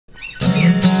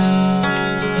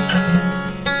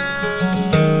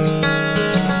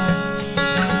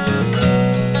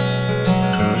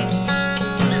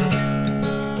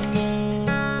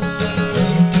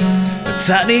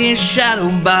tiny shadow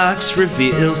box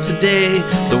reveals today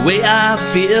the way I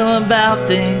feel about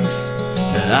things,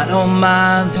 and I don't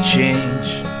mind the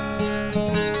change.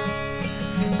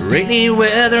 Rainy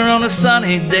weather on a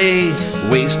sunny day,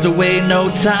 waste away, no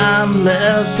time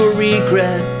left for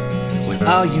regret, when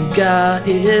all you got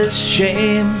is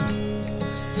shame.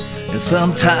 And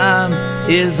sometime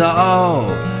is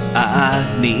all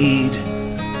I need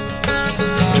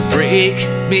to break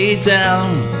me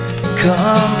down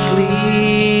complete,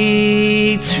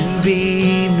 to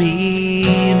be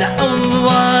me. I don't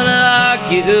wanna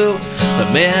argue, but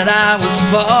man, I was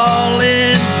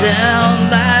falling down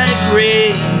like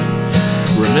rain.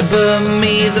 Remember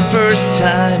me the first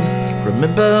time,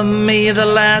 remember me the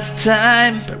last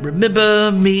time, but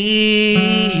remember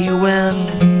me when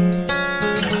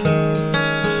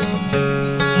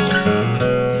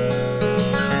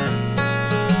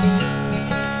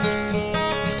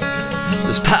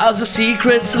there's piles of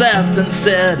secrets left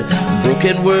unsaid,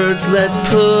 broken words, let's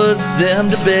put them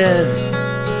to bed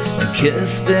and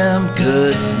kiss them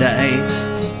goodnight.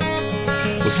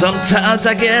 Well, sometimes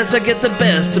I guess I get the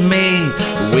best of me.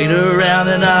 Wait around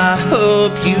and I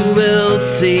hope you will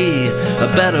see a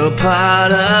better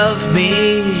part of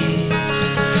me.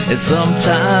 And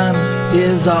sometime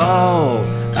is all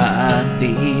I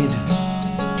need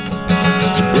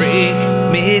to break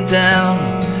me down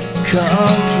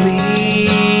complete,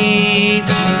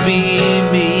 to be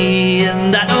me.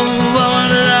 And I don't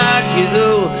wanna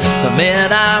argue, but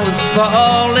man, I was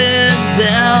falling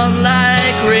down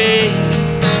like rain.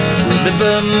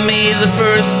 Remember me the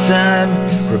first time,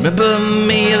 remember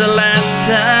me the last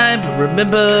time, but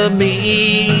remember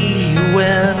me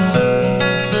when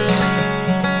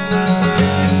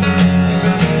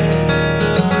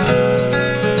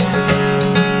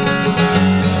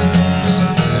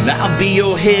and I'll be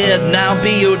your head and I'll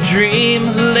be your dream.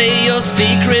 Lay your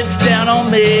secrets down on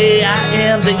me. I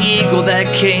am the eagle that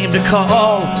came to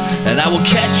call, and I will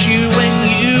catch you when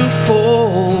you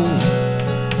fall.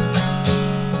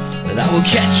 And I will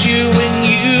catch you when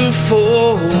you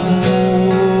fall.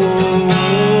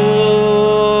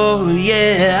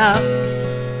 Yeah,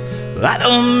 I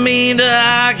don't mean to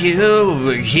argue,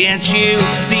 but can't you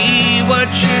see what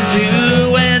you're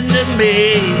doing to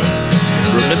me?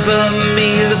 Remember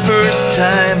me the first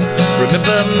time,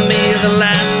 remember me the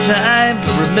last time,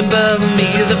 but remember me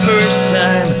the first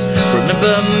time,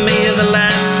 remember me the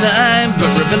last time, but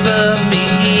remember me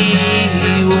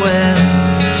when.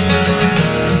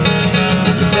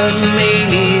 Remember me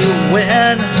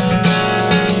when,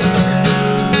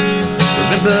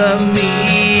 remember me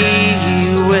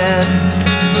when,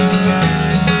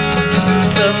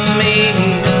 remember me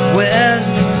when.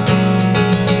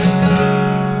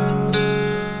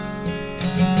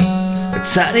 A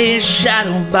tiny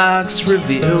shadow box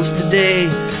reveals today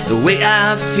the way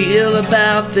I feel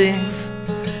about things,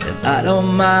 and I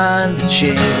don't mind the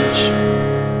change.